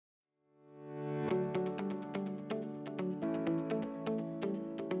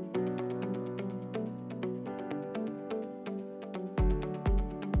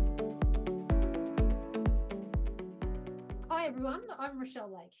Hi everyone, I'm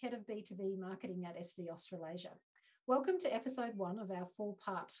Rochelle Lake, Head of B2B Marketing at SD Australasia. Welcome to episode 1 of our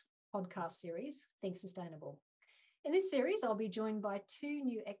 4-part podcast series, Think Sustainable. In this series, I'll be joined by 2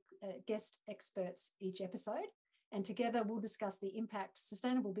 new guest experts each episode, and together we'll discuss the impact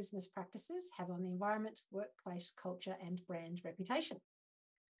sustainable business practices have on the environment, workplace culture, and brand reputation.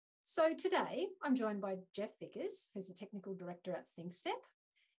 So today, I'm joined by Jeff Vickers, who's the Technical Director at ThinkStep.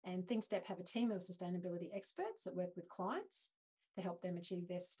 And ThinkStep have a team of sustainability experts that work with clients to help them achieve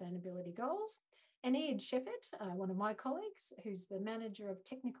their sustainability goals. And Ian Shepherd, one of my colleagues, who's the Manager of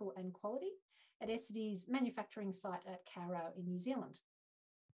Technical and Quality at SD's manufacturing site at Kawerau in New Zealand.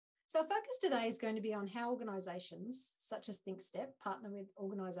 So our focus today is going to be on how organisations such as ThinkStep partner with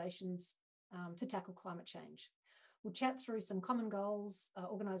organisations to tackle climate change. We'll chat through some common goals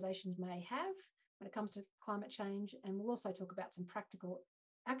organisations may have when it comes to climate change, and we'll also talk about some practical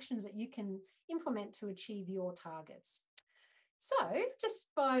actions that you can implement to achieve your targets. So just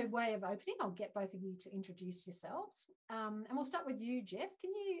by way of opening, I'll get both of you to introduce yourselves. And we'll start with you, Jeff.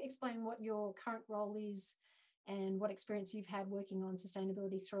 Can you explain what your current role is and what experience you've had working on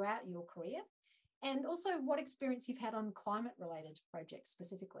sustainability throughout your career? And also what experience you've had on climate-related projects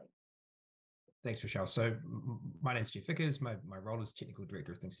specifically? Thanks, Rochelle. So my name's Jeff Vickers. My role is Technical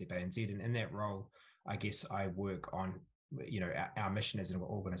Director of ThinkStep ANZ. And in that role, I guess I work on our mission as an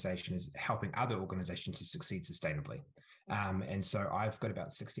organization is helping other organizations to succeed sustainably. And so I've got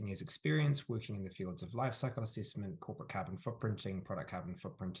about 16 years experience working in the fields of life cycle assessment, corporate carbon footprinting, product carbon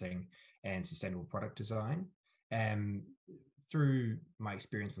footprinting, and sustainable product design. Through my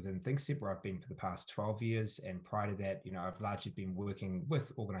experience within ThinkStep, where I've been for the past 12 years, and prior to that, I've largely been working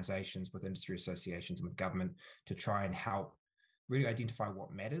with organizations, with industry associations, and with government to try and help really identify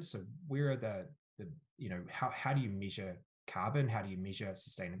what matters. So where are how do you measure carbon? How do you measure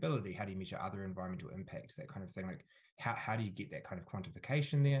sustainability? How do you measure other environmental impacts? That kind of thing. Like how do you get that kind of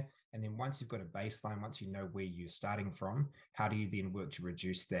quantification there? And then once you've got a baseline, once you know where you're starting from, how do you then work to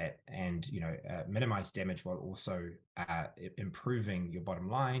reduce that and minimize damage while also improving your bottom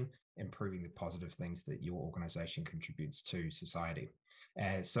line, improving the positive things that your organization contributes to society.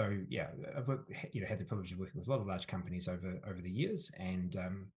 I've had the privilege of working with a lot of large companies over the years, and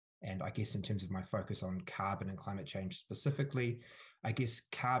I guess in terms of my focus on carbon and climate change specifically, I guess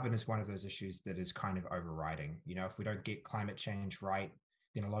carbon is one of those issues that is kind of overriding. If we don't get climate change right,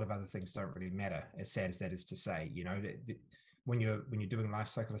 then a lot of other things don't really matter, as sad as that is to say. When you're doing life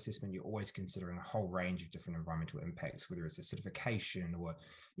cycle assessment, you're always considering a whole range of different environmental impacts, whether it's acidification or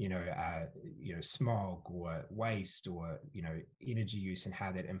smog or waste or energy use and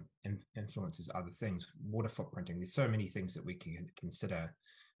how that influences other things, water footprinting. There's so many things that we can consider.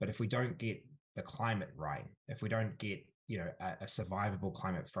 But if we don't get the climate right, if we don't get a survivable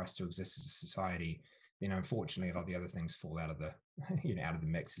climate for us to exist as a society, then unfortunately a lot of the other things fall out of the out of the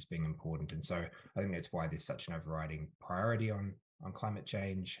mix as being important. And so I think that's why there's such an overriding priority on climate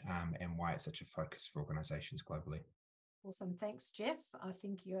change and why it's such a focus for organizations globally. Awesome. Thanks, Jeff. I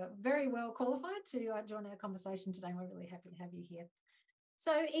think you're very well qualified to join our conversation today. We're really happy to have you here.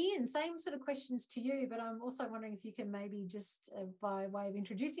 So Ian, same sort of questions to you, but I'm also wondering if you can maybe just by way of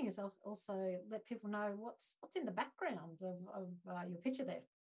introducing yourself, also let people know what's in the background of your picture there.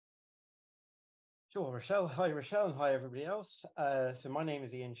 Sure, Rochelle. Hi, Rochelle, and hi, everybody else. So my name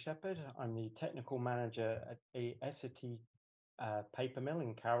is Ian Shepherd. I'm the technical manager at the Essity paper mill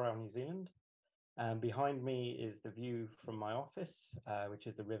in Kawerau, New Zealand. And behind me is the view from my office, which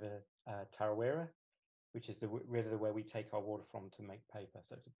is the river Tarawera, which is the river where we take our water from to make paper.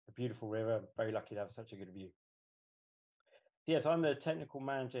 So it's a beautiful river. I'm very lucky to have such a good view. So yes, I'm the technical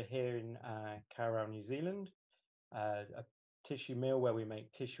manager here in Kawerau, New Zealand, a tissue mill where we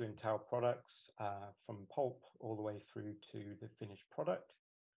make tissue and towel products from pulp all the way through to the finished product.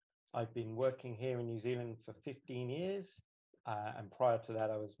 I've been working here in New Zealand for 15 years. And prior to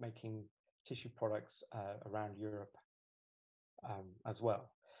that, I was making tissue products around Europe as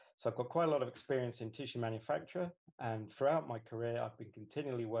well. So I've got quite a lot of experience in tissue manufacture, and throughout my career, I've been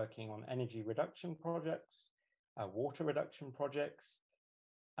continually working on energy reduction projects, water reduction projects,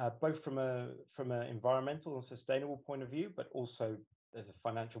 both from an environmental and sustainable point of view, but also there's a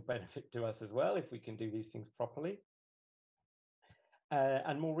financial benefit to us as well if we can do these things properly.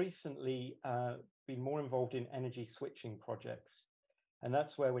 And more recently, been more involved in energy switching projects, and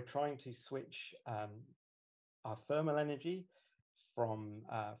that's where we're trying to switch our thermal energy from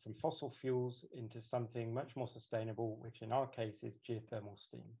fossil fuels into something much more sustainable, which in our case is geothermal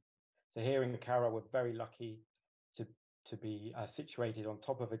steam. So here in Kawerau, we're very lucky to be situated on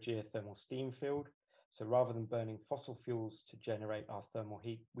top of a geothermal steam field. So rather than burning fossil fuels to generate our thermal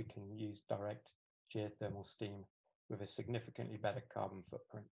heat, we can use direct geothermal steam, with a significantly better carbon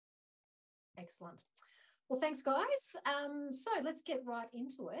footprint. Excellent. Well, thanks, guys. So let's get right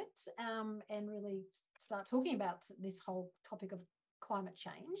into it and really start talking about this whole topic of climate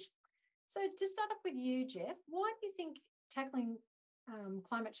change. So to start off with you, Jeff, why do you think tackling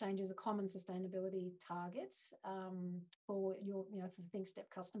climate change is a common sustainability target for your, for ThinkStep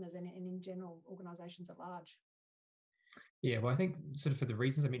customers and in general organisations at large? Yeah, well, I think sort of for the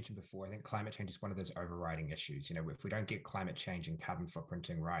reasons I mentioned before, I think climate change is one of those overriding issues. If we don't get climate change and carbon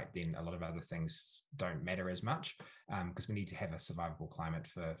footprinting right, then a lot of other things don't matter as much because we need to have a survivable climate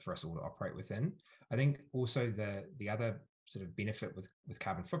for us all to operate within. I think also the other sort of benefit with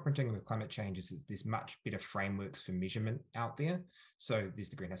carbon footprinting and with climate change is there's much better frameworks for measurement out there. So there's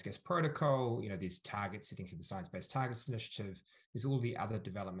the Greenhouse Gas Protocol, there's targets setting through the Science Based Targets Initiative. There's all the other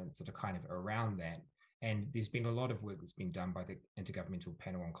developments that are kind of around that. And there's been a lot of work that's been done by the Intergovernmental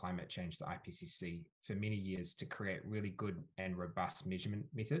Panel on Climate Change, the IPCC, for many years to create really good and robust measurement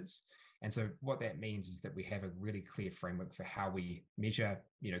methods. And so what that means is that we have a really clear framework for how we measure,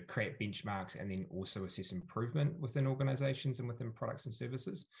 create benchmarks, and then also assess improvement within organizations and within products and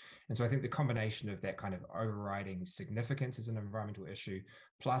services. And so I think the combination of that kind of overriding significance as an environmental issue,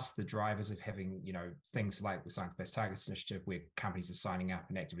 plus the drivers of having, things like the Science Based Targets Initiative, where companies are signing up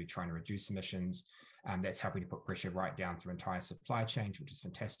and actively trying to reduce emissions, that's helping to put pressure right down through entire supply chain, which is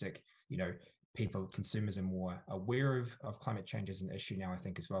fantastic. Consumers are more aware of climate change as an issue now, I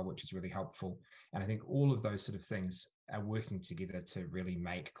think, as well, which is really helpful. And I think all of those sort of things are working together to really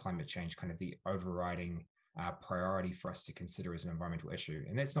make climate change kind of the overriding priority for us to consider as an environmental issue.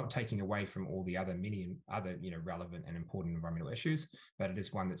 And that's not taking away from all the many other, relevant and important environmental issues, but it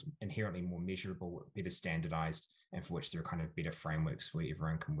is one that's inherently more measurable, better standardized, and for which there are kind of better frameworks where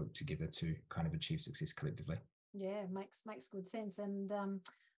everyone can work together to kind of achieve success collectively. Yeah, makes good sense. And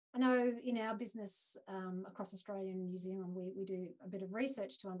I know in our business across Australia and New Zealand, we do a bit of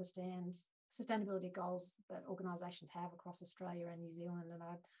research to understand sustainability goals that organisations have across Australia and New Zealand. And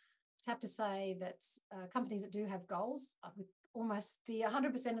I'd have to say that companies that do have goals, I would almost be 100%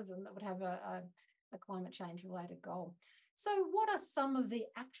 of them that would have a climate change related goal. So what are some of the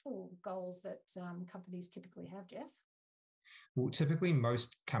actual goals that companies typically have, Jeff? Well, typically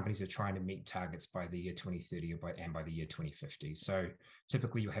most companies are trying to meet targets by the year 2030 and by the year 2050. So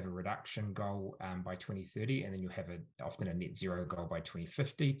typically you'll have a reduction goal by 2030, and then you'll have often a net zero goal by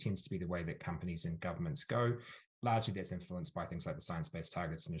 2050, tends to be the way that companies and governments go. Largely that's influenced by things like the Science Based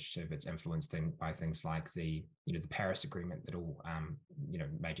Targets Initiative. It's influenced by things like the Paris Agreement that all,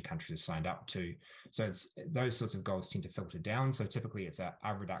 major countries have signed up to. So it's those sorts of goals tend to filter down. So typically it's a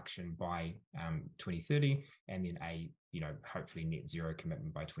reduction by 2030 and then hopefully net zero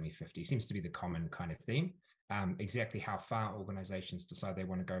commitment by 2050 seems to be the common kind of theme. Exactly how far organizations decide they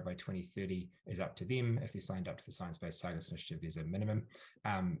want to go by 2030 is up to them. If they're signed up to the Science Based Targets Initiative, there's a minimum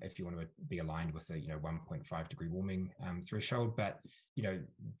if you want to be aligned with the 1.5 degree warming threshold. But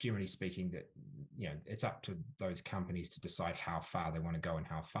generally speaking, that it's up to those companies to decide how far they want to go and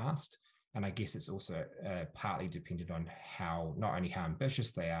how fast. And I guess it's also partly dependent on not only how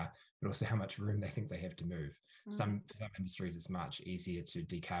ambitious they are, but also how much room they think they have to move. For some industries, it's much easier to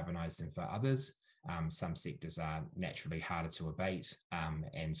decarbonize than for others. Some sectors are naturally harder to abate.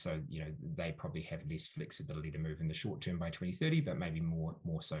 And so, they probably have less flexibility to move in the short term by 2030, but maybe more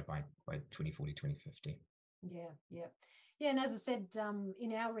so by 2040, 2050. Yeah. And as I said,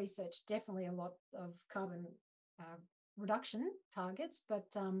 in our research, definitely a lot of carbon reduction targets, but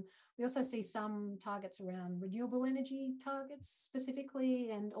we also see some targets around renewable energy targets specifically,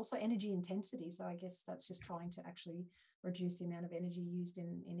 and also energy intensity. So I guess that's just trying to actually reduce the amount of energy used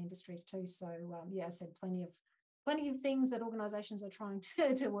in industries too. So I said plenty of things that organisations are trying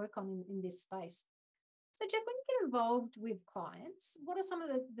to work on in this space. So Jeff, when you get involved with clients, what are some of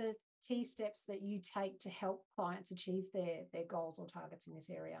the key steps that you take to help clients achieve their goals or targets in this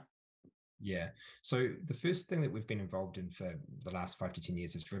area? Yeah. So the first thing that we've been involved in for the last 5 to 10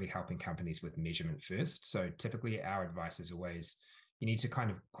 years is really helping companies with measurement first. So typically our advice is always, you need to kind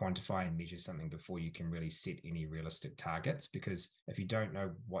of quantify and measure something before you can really set any realistic targets, because if you don't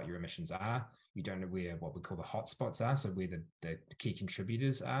know what your emissions are, you don't know where what we call the hotspots are, so where the key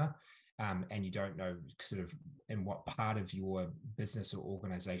contributors are, and you don't know sort of in what part of your business or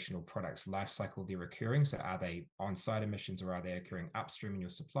organizational product's life cycle they're occurring. So are they on-site emissions, or are they occurring upstream in your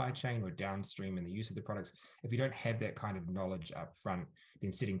supply chain or downstream in the use of the products? If you don't have that kind of knowledge up front,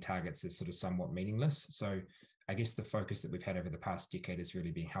 then setting targets is sort of somewhat meaningless. So I guess the focus that we've had over the past decade has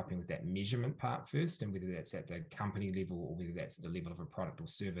really been helping with that measurement part first, and whether that's at the company level or whether that's at the level of a product or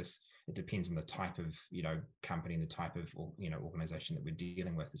service, it depends on the type of company and the type of organization that we're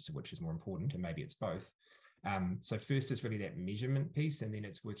dealing with as to which is more important, and maybe it's both. So first is really that measurement piece, and then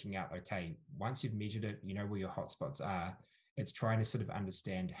it's working out, okay, once you've measured it, you know where your hotspots are, it's trying to sort of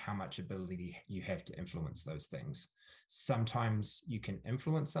understand how much ability you have to influence those things. Sometimes you can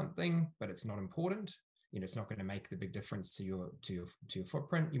influence something, but it's not important. It's not going to make the big difference to your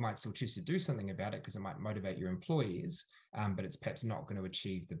footprint. You might still choose to do something about it because it might motivate your employees, but it's perhaps not going to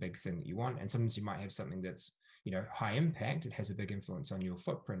achieve the big thing that you want. And sometimes you might have something that's high impact. It has a big influence on your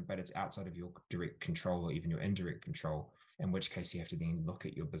footprint, but it's outside of your direct control or even your indirect control, in which case you have to then look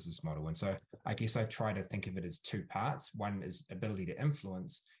at your business model. And so I guess I try to think of it as two parts. One is ability to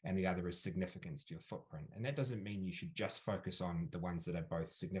influence, and the other is significance to your footprint. And that doesn't mean you should just focus on the ones that are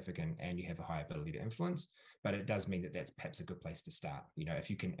both significant and you have a high ability to influence, but it does mean that that's perhaps a good place to start.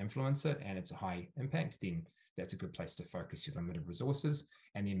 If you can influence it and it's a high impact, then that's a good place to focus your limited resources.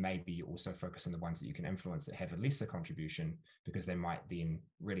 And then maybe you also focus on the ones that you can influence that have a lesser contribution, because they might then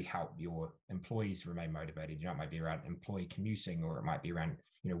really help your employees remain motivated. It might be around employee commuting, or it might be around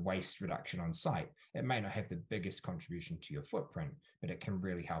waste reduction on site. It may not have the biggest contribution to your footprint, but it can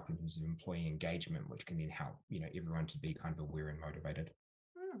really help in terms of employee engagement, which can then help everyone to be kind of aware and motivated.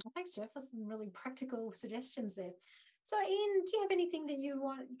 Thanks, Jeff. There's some really practical suggestions there. So, Ian, do you have anything that you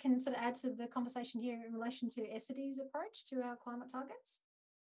can sort of add to the conversation here in relation to Essity's approach to our climate targets?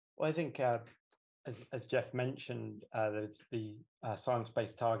 Well, I think, as Jeff mentioned, there's the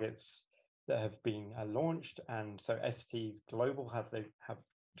science-based targets that have been launched, and so Essity's Global have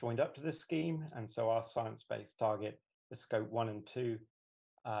joined up to this scheme, and so our science-based target, the Scope 1 and 2,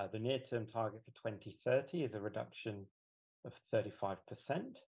 the near-term target for 2030 is a reduction of 35%.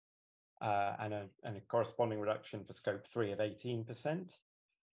 And a corresponding reduction for Scope 3 of 18%.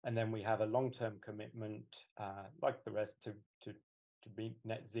 And then we have a long-term commitment, like the rest, to be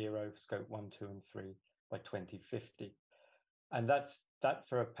net zero for Scope 1, 2, and 3 by 2050. And that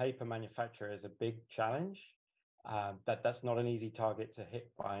for a paper manufacturer is a big challenge. That's not an easy target to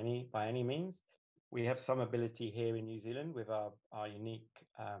hit by any means. We have some ability here in New Zealand with our unique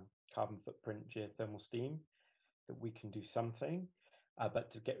carbon footprint geothermal steam that we can do something.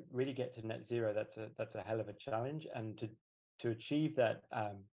 But to really get to net zero, that's a hell of a challenge. And to achieve that,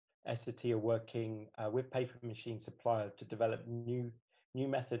 Essity are working with paper machine suppliers to develop new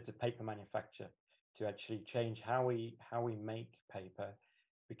methods of paper manufacture to actually change how we make paper,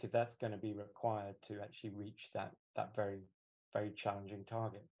 because that's going to be required to actually reach that very, very challenging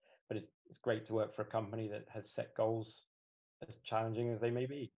target. But it's great to work for a company that has set goals as challenging as they may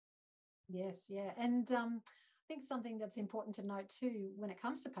be. Yes, yeah, and I think something that's important to note too when it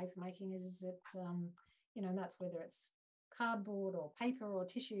comes to paper making is that and that's whether it's cardboard or paper or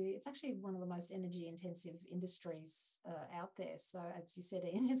tissue, it's actually one of the most energy intensive industries out there. So as you said,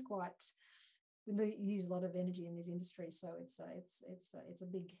 Ian, we use a lot of energy in these industries, so it's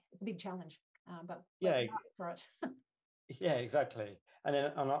a big challenge. But yeah, for it. Yeah, exactly. And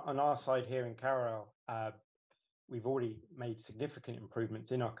then on our side here in Carroll, we've already made significant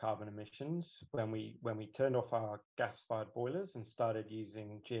improvements in our carbon emissions when we turned off our gas-fired boilers and started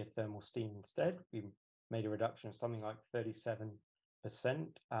using geothermal steam instead. We made a reduction of something like 37%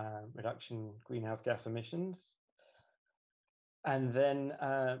 reduction in greenhouse gas emissions. And then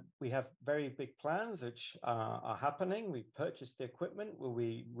we have very big plans which are happening. We've purchased the equipment. We'll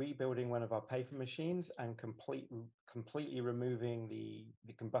be rebuilding one of our paper machines and completely removing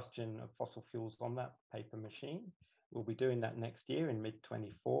the combustion of fossil fuels on that paper machine. We'll be doing that next year in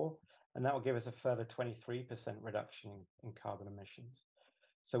mid-24, and that will give us a further 23% reduction in carbon emissions.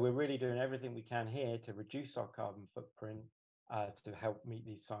 So we're really doing everything we can here to reduce our carbon footprint to help meet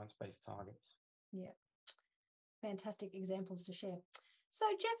these science-based targets. Yeah. Fantastic examples to share. So,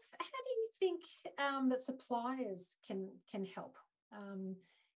 Jeff, how do you think that suppliers can help?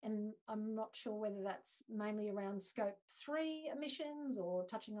 And I'm not sure whether that's mainly around Scope 3 emissions or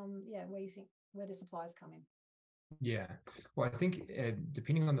touching on, where do suppliers come in? Yeah, well, I think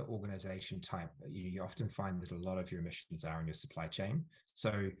depending on the organization type, you often find that a lot of your emissions are in your supply chain.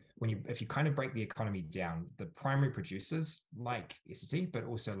 So if you kind of break the economy down, the primary producers like Essity, but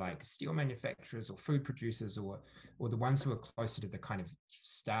also like steel manufacturers or food producers or the ones who are closer to the kind of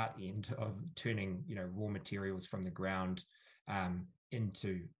start end of turning raw materials from the ground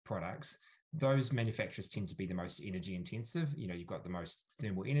into products. Those manufacturers tend to be the most energy intensive. You've got the most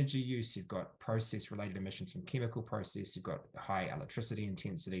thermal energy use, you've got process related emissions from chemical process, you've got high electricity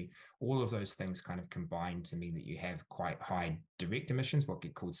intensity. All of those things kind of combine to mean that you have quite high direct emissions, what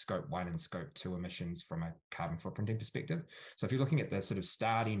get called Scope 1 and Scope 2 emissions from a carbon footprinting perspective. So if you're looking at the sort of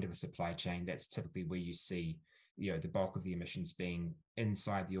start end of a supply chain, that's typically where you see the bulk of the emissions being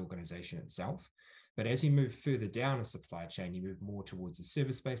inside the organization itself. But as you move further down a supply chain, you move more towards the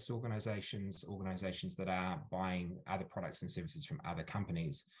service-based organizations that are buying other products and services from other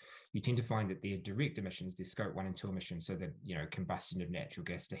companies. You tend to find that their direct emissions, their scope 1 and 2 emissions, so the combustion of natural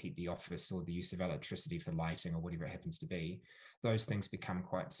gas to heat the office or the use of electricity for lighting or whatever it happens to be, those things become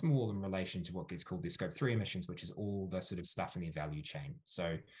quite small in relation to what gets called their scope 3 emissions, which is all the sort of stuff in their value chain.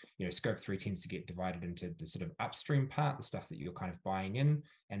 So, scope 3 tends to get divided into the sort of upstream part, the stuff that you're kind of buying in,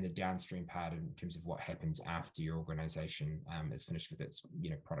 and the downstream part in terms of what happens after your organization is finished with its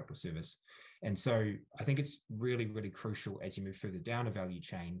product or service. And so I think it's really, really crucial as you move further down a value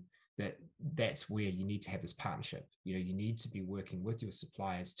chain that's where you need to have this partnership. You need to be working with your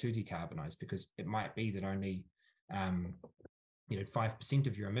suppliers to decarbonize, because it might be that only 5%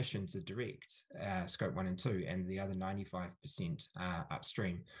 of your emissions are direct, scope 1 and 2, and the other 95% are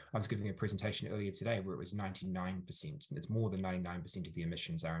upstream. I was giving a presentation earlier today where it was 99%, and it's more than 99% of the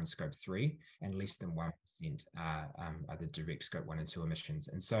emissions are in scope 3, and less than 1% are the direct scope 1 and 2 emissions.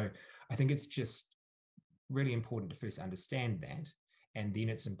 And so I think it's just really important to first understand that, and then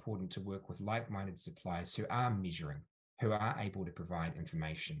it's important to work with like-minded suppliers who are measuring, who are able to provide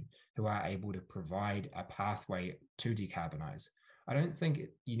information, who are able to provide a pathway to decarbonize. I don't think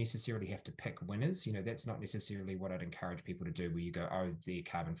you necessarily have to pick winners. That's not necessarily what I'd encourage people to do, where you go, oh, their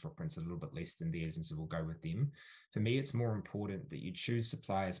carbon footprint's a little bit less than theirs, and so we'll go with them. For me, it's more important that you choose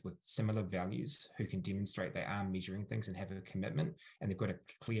suppliers with similar values who can demonstrate they are measuring things and have a commitment, and they've got a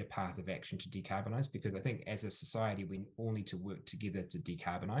clear path of action to decarbonize. Because I think as a society, we all need to work together to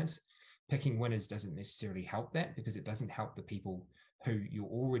decarbonize. Picking winners doesn't necessarily help that, because it doesn't help the people who you're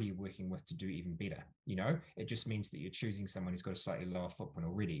already working with to do even better. It just means that you're choosing someone who's got a slightly lower footprint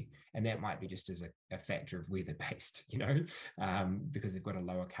already, and that might be just as a factor of where they're based, because they've got a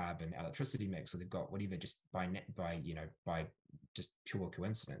lower carbon electricity mix, or they've got whatever, just by just pure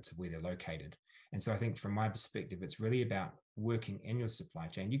coincidence of where they're located. And so I think from my perspective, it's really about working in your supply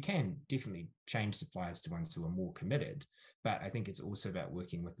chain. You can definitely change suppliers to ones who are more committed, but I think it's also about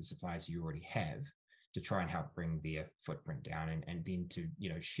working with the suppliers you already have to try and help bring their footprint down, and then to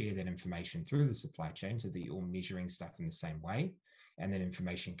share that information through the supply chain, so that you're all measuring stuff in the same way, and that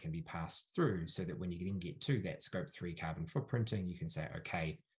information can be passed through, so that when you then get to that scope 3 carbon footprinting, you can say,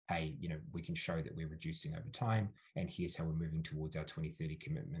 okay, hey, we can show that we're reducing over time, and here's how we're moving towards our 2030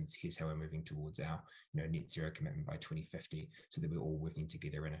 commitments. Here's how we're moving towards our net zero commitment by 2050, so that we're all working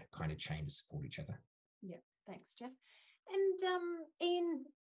together in a kind of chain to support each other. Yeah, thanks, Jeff. And Ian,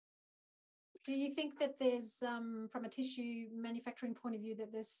 do you think that there's, from a tissue manufacturing point of view,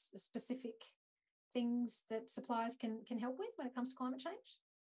 that there's specific things that suppliers can help with when it comes to climate change?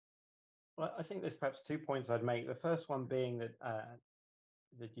 Well, I think there's perhaps 2 points I'd make. The first one being that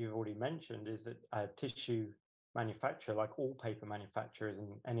that you've already mentioned is that tissue manufacture, like all paper manufacture, is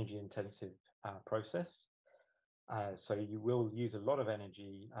an energy-intensive process. So you will use a lot of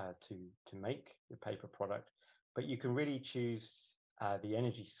energy to make your paper product, but you can really choose the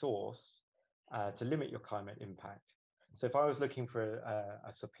energy source to limit your climate impact. So if I was looking for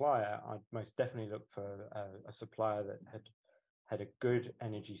a supplier, I'd most definitely look for a supplier that had a good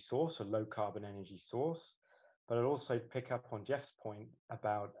energy source, a low carbon energy source. But I'd also pick up on Jeff's point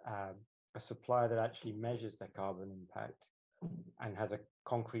about a supplier that actually measures their carbon impact and has a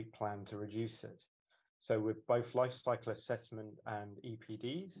concrete plan to reduce it. So with both life cycle assessment and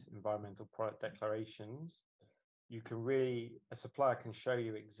EPDs, environmental product declarations, a supplier can show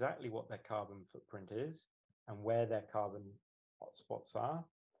you exactly what their carbon footprint is and where their carbon hotspots are.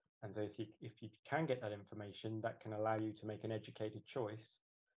 And so if you can get that information, that can allow you to make an educated choice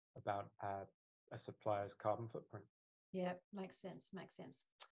about a supplier's carbon footprint. Yeah, makes sense.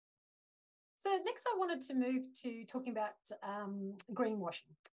 So next I wanted to move to talking about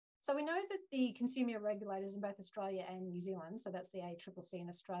greenwashing. So we know that the consumer regulators in both Australia and New Zealand, so that's the ACCC in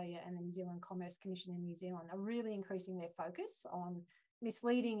Australia and the New Zealand Commerce Commission in New Zealand, are really increasing their focus on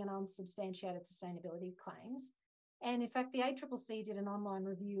misleading and unsubstantiated sustainability claims. And in fact, the ACCC did an online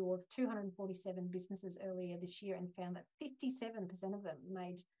review of 247 businesses earlier this year and found that 57% of them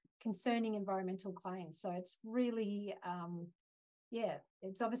made concerning environmental claims. So it's really,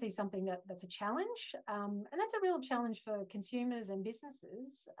 it's obviously something that's a challenge. And that's a real challenge for consumers and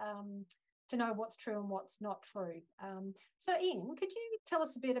businesses to know what's true and what's not true. So Ian, could you tell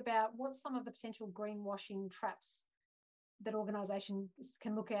us a bit about what some of the potential greenwashing traps that organisations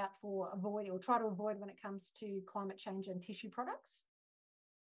can look out for, avoid, or try to avoid when it comes to climate change and tissue products?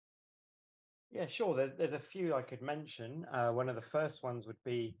 Yeah, sure. There's a few I could mention. One of the first ones would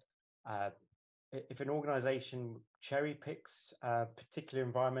be if an organisation cherry picks particular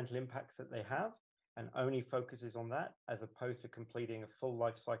environmental impacts that they have and only focuses on that, as opposed to completing a full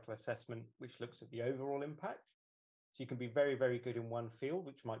life cycle assessment, which looks at the overall impact. So you can be very, very good in one field,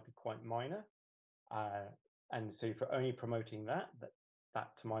 which might be quite minor. And so if you're only promoting that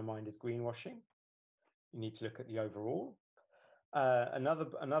to my mind is greenwashing. You need to look at the overall.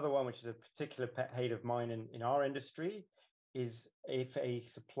 Another one, which is a particular pet hate of mine in our industry, is if a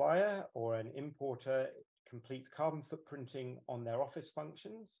supplier or an importer completes carbon footprinting on their office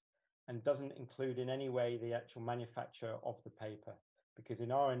functions and doesn't include in any way the actual manufacture of the paper. Because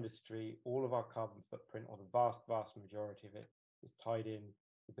in our industry, all of our carbon footprint, or the vast majority of it, is tied in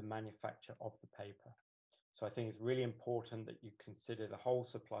with the manufacture of the paper. So I think it's really important that you consider the whole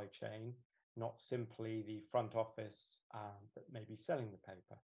supply chain, not simply the front office that may be selling the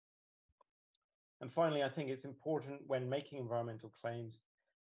paper. And finally, I think it's important when making environmental claims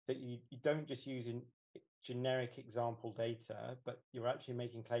that you don't just use generic example data, but you're actually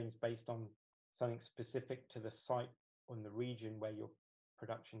making claims based on something specific to the site or in the region where your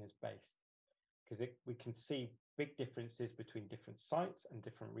production is based. Because we can see big differences between different sites and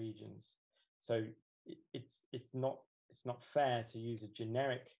different regions. So it's not fair to use a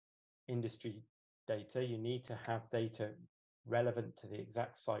generic industry data. You need to have data relevant to the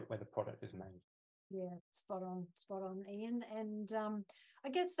exact site where the product is made. Yeah, spot on, Ian. And I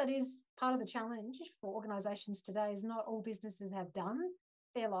guess that is part of the challenge for organisations today, is not all businesses have done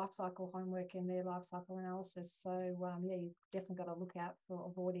their life cycle homework and their life cycle analysis. So yeah, you've definitely got to look out for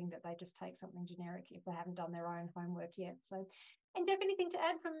avoiding that they just take something generic if they haven't done their own homework yet. So, and Jeff, anything to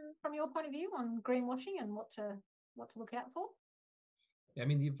add from your point of view on greenwashing and what to look out for? I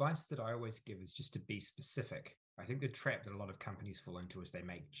mean, the advice that I always give is just to be specific. I think the trap that a lot of companies fall into is they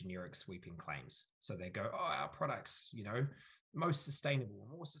make generic sweeping claims. So they go, oh, our product's, most sustainable,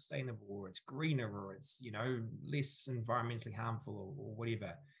 more sustainable, or it's greener, or it's, less environmentally harmful, or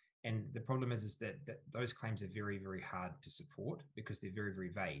whatever. And the problem is that those claims are very, very hard to support because they're very,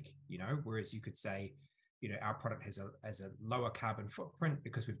 very vague, whereas you could say, our product has a lower carbon footprint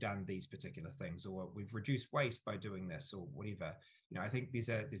because we've done these particular things, or we've reduced waste by doing this, or whatever. I think there's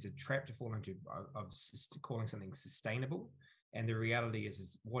a trap to fall into of calling something sustainable. And the reality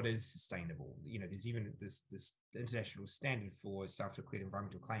is what is sustainable? There's even this international standard for self-declared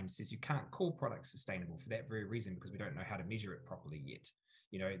environmental claims says you can't call products sustainable for that very reason, because we don't know how to measure it properly yet.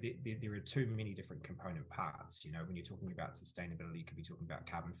 There are too many different component parts. When you're talking about sustainability, you could be talking about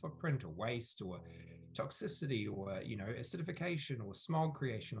carbon footprint, or waste, or toxicity, or acidification, or smog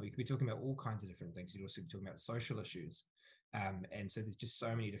creation, or you could be talking about all kinds of different things. You'd also be talking about social issues, and so there's just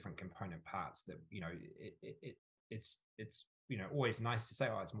so many different component parts that it's always nice to say,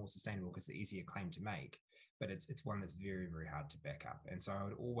 oh, it's more sustainable because it's the easier claim to make, but it's one that's very, very hard to back up. And so I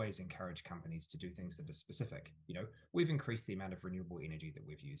would always encourage companies to do things that are specific. We've increased the amount of renewable energy that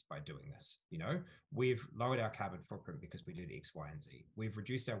we've used by doing this. We've lowered our carbon footprint because we did X, Y, and Z. We've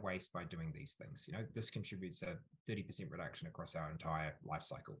reduced our waste by doing these things. This contributes a 30% reduction across our entire life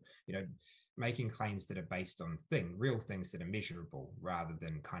cycle. Making claims that are based on real things that are measurable, rather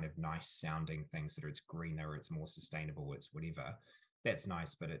than kind of nice sounding things that are, it's greener, it's more sustainable, it's whatever. That's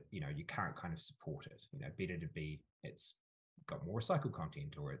nice, but you can't kind of support it. Better to be, it's got more recycled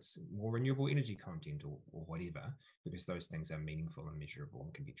content, or it's more renewable energy content, or whatever, because those things are meaningful and measurable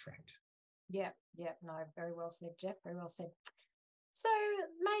and can be tracked. Yeah, no, very well said, Jeff, very well said. So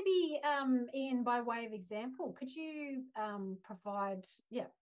maybe, Ian, by way of example, could you provide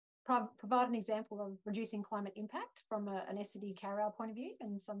an example of reducing climate impact from an SCD Carroll point of view,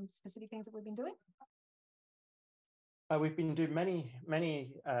 and some specific things that we've been doing? We've been doing many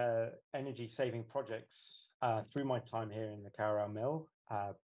energy saving projects through my time here in the Carroll mill.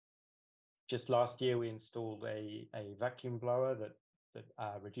 Just last year, we installed a vacuum blower that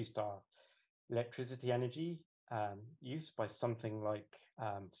reduced our electricity energy use by something like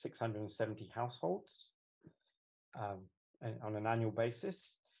 670 households on an annual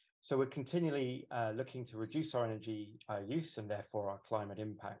basis. So we're continually looking to reduce our energy use and therefore our climate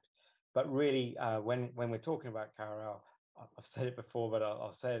impact. But really, when we're talking about Carroll, I've said it before, but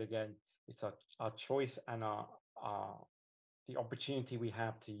I'll say it again. It's our choice and the opportunity we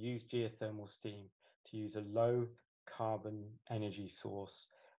have to use geothermal steam, to use a low carbon energy source.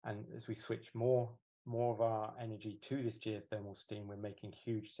 And as we switch more of our energy to this geothermal steam, we're making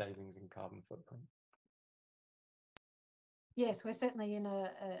huge savings in carbon footprint. Yes, we're certainly in a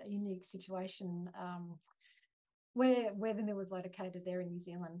unique situation where the mill is located there in New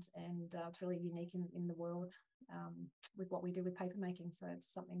Zealand, and it's really unique in the world with what we do with paper making. So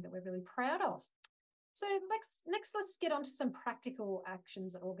it's something that we're really proud of. So let's get on to some practical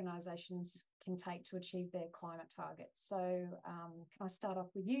actions that organisations can take to achieve their climate targets. So can I start off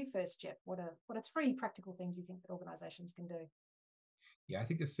with you first, Jeff? What are 3 practical things you think that organisations can do? Yeah, I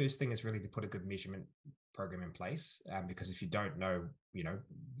think the first thing is really to put a good measurement program in place, because if you don't know,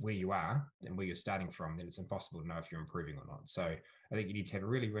 where you are and where you're starting from, then it's impossible to know if you're improving or not. So I think you need to have a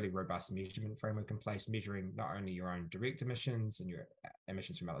really, really robust measurement framework in place, measuring not only your own direct emissions and your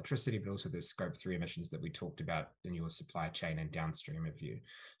emissions from electricity, but also the scope 3 emissions that we talked about in your supply chain and downstream of you.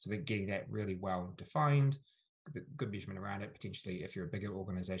 So that getting that really well defined, the good measurement around it, potentially if you're a bigger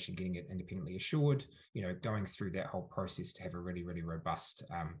organization, getting it independently assured, going through that whole process to have a really, really robust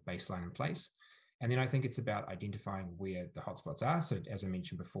baseline in place. And then I think it's about identifying where the hotspots are. So as I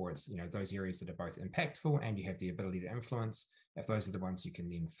mentioned before, it's those areas that are both impactful and you have the ability to influence. If those are the ones you can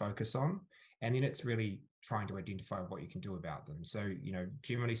then focus on, and then it's really trying to identify what you can do about them. So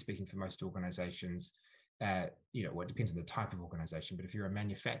generally speaking, for most organizations, well, it depends on the type of organization, but if you're a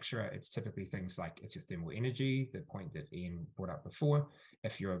manufacturer, it's typically things like it's your thermal energy, the point that Ian brought up before.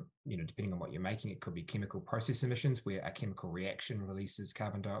 If you're, depending on what you're making, it could be chemical process emissions where a chemical reaction releases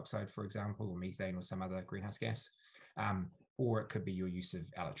carbon dioxide, for example, or methane or some other greenhouse gas. Or it could be your use of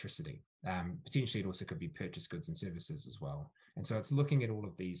electricity. Potentially, it also could be purchased goods and services as well. And so it's looking at all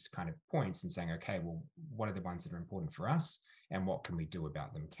of these kind of points and saying, okay, well, what are the ones that are important for us? And what can we do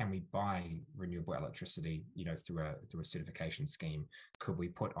about them? Can we buy renewable electricity, through a certification scheme? Could we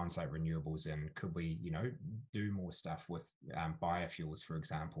put on-site renewables in? Could we, do more stuff with biofuels, for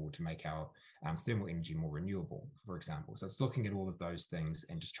example, to make our thermal energy more renewable, for example? So it's looking at all of those things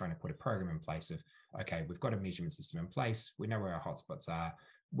and just trying to put a program in place of, okay, we've got a measurement system in place. We know where our hotspots are.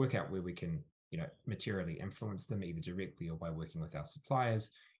 Work out where we can, materially influence them, either directly or by working with our suppliers,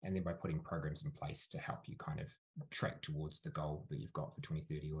 and then by putting programs in place to help you kind of track towards the goal that you've got for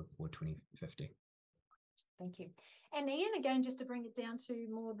 2030 or 2050. Thank you. And Ian, again, just to bring it down to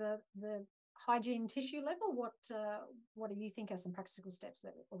more the hygiene tissue level, what do you think are some practical steps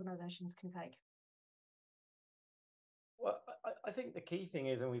that organisations can take? Well, I think the key thing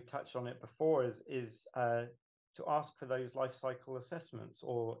is, and we've touched on it before, is to ask for those life cycle assessments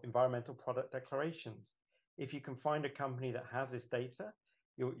or environmental product declarations. If you can find a company that has this data,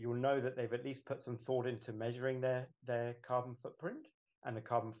 you'll know that they've at least put some thought into measuring their carbon footprint and the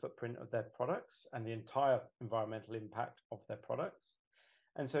carbon footprint of their products and the entire environmental impact of their products.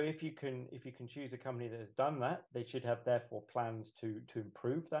 And so if you can choose a company that has done that, they should have therefore plans to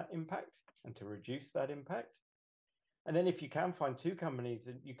improve that impact and to reduce that impact. And then if you can find 2 companies,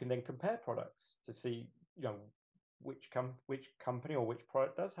 you can then compare products to see, which company or which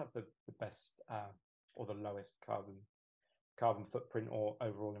product does have the best or the lowest carbon footprint or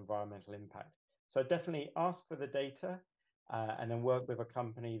overall environmental impact. So definitely ask for the data and then work with a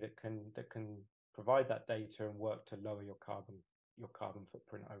company that can provide that data and work to lower your carbon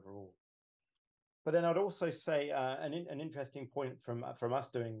footprint overall. But then I'd also say an interesting point from us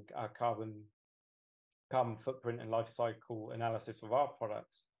doing carbon footprint and life cycle analysis of our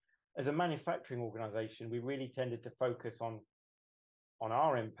products. As a manufacturing organization, we really tended to focus on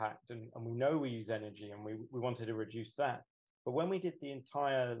our impact, and we know we use energy and we wanted to reduce that. But when we did the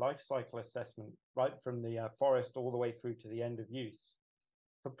entire life cycle assessment, right from the forest all the way through to the end of use,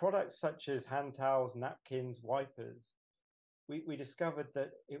 for products such as hand towels, napkins, wipers, we discovered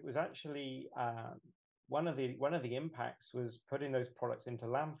that it was actually one of the impacts was putting those products into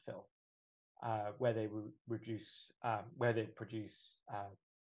landfill, where they produce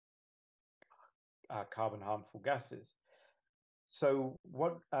carbon harmful gases. So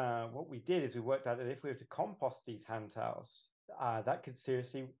what we did is we worked out that if we were to compost these hand towels, that could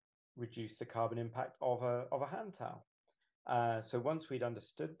seriously reduce the carbon impact of a hand towel. So once we'd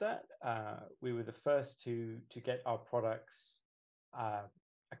understood that, we were the first to get our products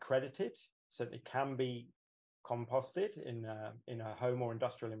accredited so they can be composted in a home or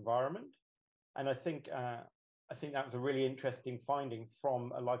industrial environment. And I think that was a really interesting finding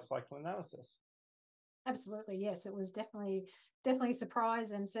from a life cycle analysis. Absolutely, yes. It was definitely a surprise,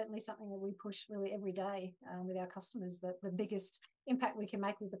 and certainly something that we push really every day with our customers, that the biggest impact we can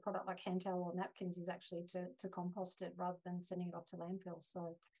make with a product like hand towel or napkins is actually to compost it rather than sending it off to landfill.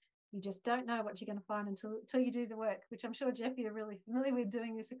 So you just don't know what you're going to find until you do the work, which I'm sure, Jeff, you're really familiar with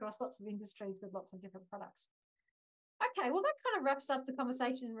doing this across lots of industries with lots of different products. Okay, well, that kind of wraps up the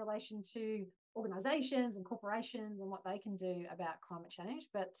conversation in relation to organisations and corporations and what they can do about climate change.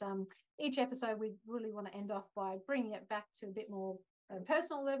 But each episode, we really want to end off by bringing it back to a bit more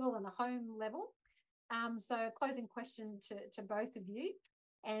personal level and a home level. So a closing question to both of you.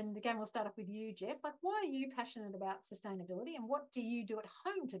 And again, we'll start off with you, Jeff. Like, why are you passionate about sustainability, and what do you do at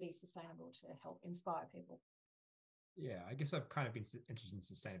home to be sustainable to help inspire people? Yeah, I guess I've kind of been interested in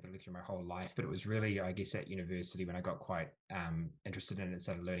sustainability through my whole life, but it was really, I guess, at university when I got quite interested in it and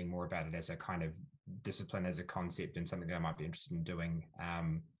started learning more about it as a kind of discipline, as a concept, and something that I might be interested in doing,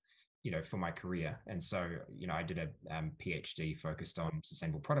 for my career. And so, I did a PhD focused on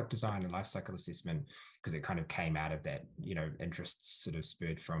sustainable product design and life cycle assessment, because it kind of came out of that, interests sort of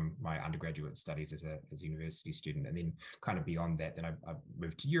spurred from my undergraduate studies as a university student. And then kind of beyond that, then I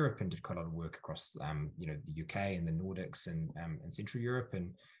moved to Europe and did quite a lot of work across, the UK and the Nordics and Central Europe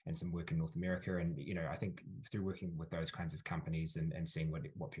and some work in North America. And, I think through working with those kinds of companies and seeing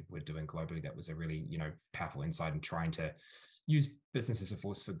what people were doing globally, that was a really, powerful insight in trying to use business as a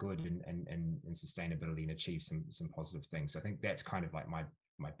force for good and sustainability and achieve some positive things. So I think that's kind of like my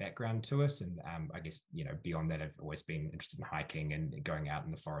background to it. And I guess, beyond that, I've always been interested in hiking and going out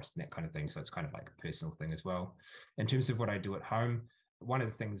in the forest and that kind of thing. So it's kind of like a personal thing as well. In terms of what I do at home, one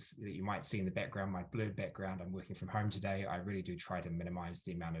of the things that you might see in the background, my blurred background, I'm working from home today. I really do try to minimize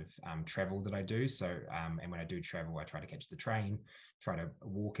the amount of travel that I do. So, and when I do travel, I try to catch the train, try to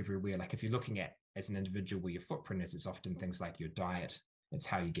walk everywhere. Like if you're looking at as an individual where your footprint is, it's often things like your diet, it's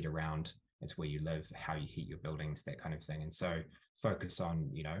how you get around, it's where you live, how you heat your buildings, that kind of thing. And so focus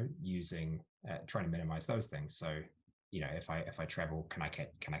on, using, trying to minimize those things. So, if I travel, can I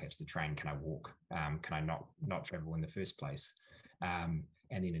catch the train? Can I walk? Can I not travel in the first place? And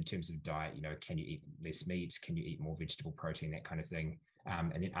then in terms of diet, can you eat less meat? Can you eat more vegetable protein, that kind of thing?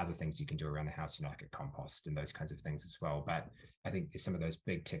 And then other things you can do around the house, like a compost and those kinds of things as well. But I think there's some of those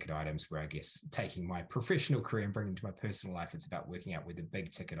big ticket items where I guess taking my professional career and bringing it to my personal life, it's about working out where the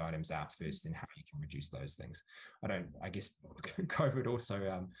big ticket items are first and how you can reduce those things. I guess COVID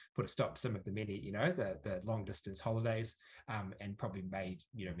also put a stop to some of the many, the long distance holidays and probably made,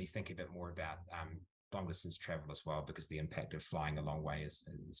 me think a bit more about long distance travel as well, because the impact of flying a long way is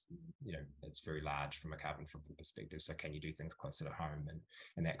it's very large from a carbon footprint perspective. So can you do things closer to home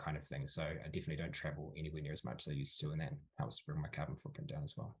and that kind of thing? So I definitely don't travel anywhere near as much as I used to, and that helps to bring my carbon footprint down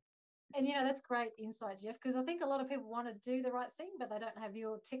as well. And that's great insight, Jeff, because I think a lot of people want to do the right thing, but they don't have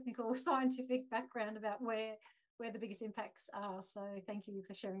your technical scientific background about where the biggest impacts are. So thank you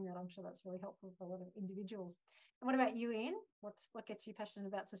for sharing that. I'm sure that's really helpful for a lot of individuals. And what about you, Ian? What gets you passionate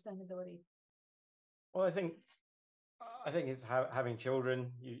about sustainability? Well, I think it's having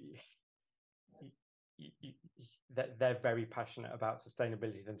children. That they're very passionate about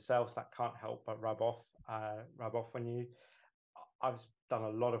sustainability themselves. That can't help but rub off on you. I've done a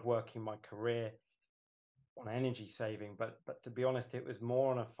lot of work in my career on energy saving, but to be honest, it was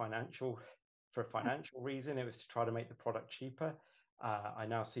more on a financial reason. It was to try to make the product cheaper. I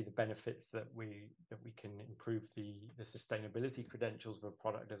now see the benefits that we can improve the sustainability credentials of a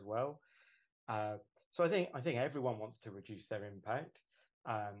product as well. So I think everyone wants to reduce their impact.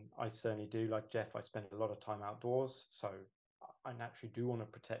 I certainly do. Like Jeff, I spend a lot of time outdoors, so I naturally do want to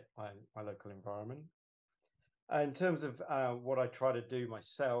protect my local environment. In terms of what I try to do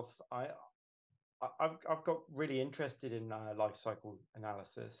myself, I've got really interested in life cycle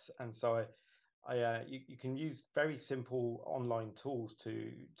analysis, and so you can use very simple online tools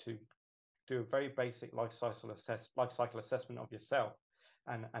to do a very basic life cycle assessment of yourself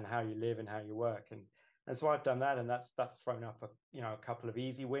and how you live and how you work. And so I've done that, and that's thrown up a couple of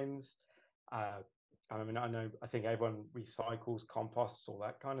easy wins. I think everyone recycles, composts, all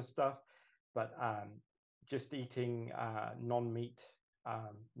that kind of stuff, but just eating non-meat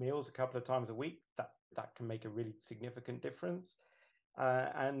meals a couple of times a week, that can make a really significant difference.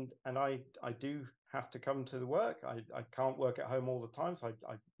 And I do have to come to the work. I can't work at home all the time, so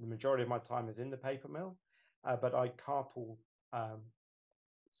the majority of my time is in the paper mill, but I carpool.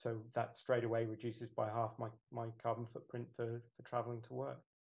 So that straight away reduces by half my carbon footprint for traveling to work.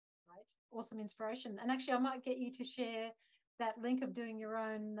 Right. Awesome inspiration. And actually, I might get you to share that link of doing your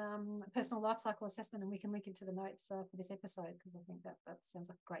own personal life cycle assessment, and we can link it to the notes for this episode, because I think that sounds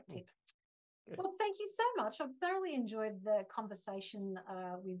like a great tip. Good. Well, thank you so much. I've thoroughly enjoyed the conversation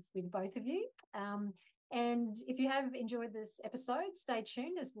with both of you. And if you have enjoyed this episode, stay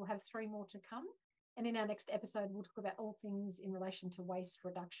tuned, as we'll have 3 more to come. And in our next episode, we'll talk about all things in relation to waste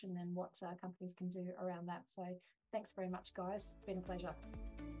reduction and what companies can do around that. So thanks very much, guys. It's been a pleasure.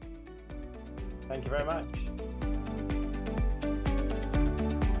 Thank you very much.